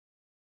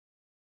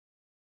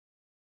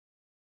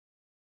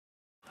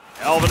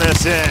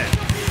Elvenes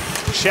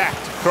in.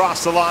 Checked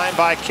across the line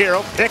by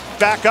Carroll. Picked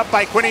back up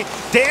by Quinney.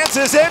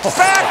 Dances in.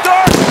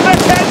 Backdoor.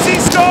 McKenzie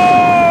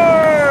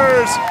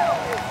scores!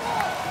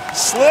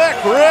 Slick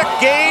Rick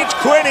Gage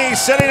Quinney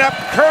setting up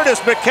Curtis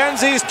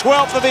McKenzie's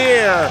 12th of the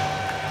year.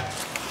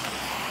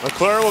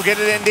 McClure will get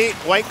it in deep.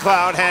 White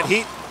Cloud had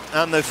heat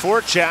on the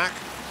forecheck.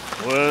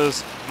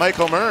 Was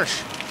Michael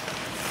Mersch.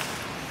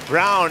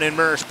 Brown and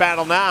Mersch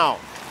battle now.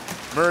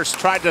 Mersch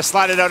tried to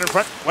slide it out in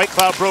front. White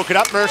Cloud broke it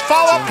up. Mersch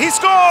follow up. He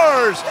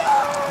scores!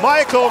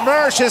 Michael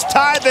Mersch has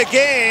tied the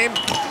game.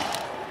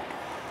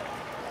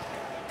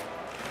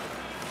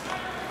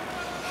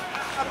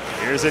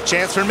 Here's a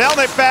chance for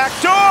Melnyk back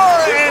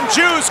door, and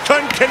Juice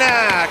couldn't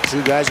connect.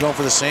 Two guys going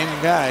for the same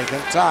guy.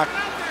 Got to talk.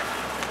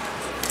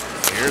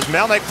 Here's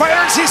Melnyk,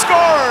 fires, he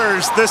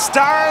scores! The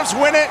Stars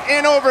win it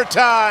in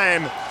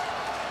overtime.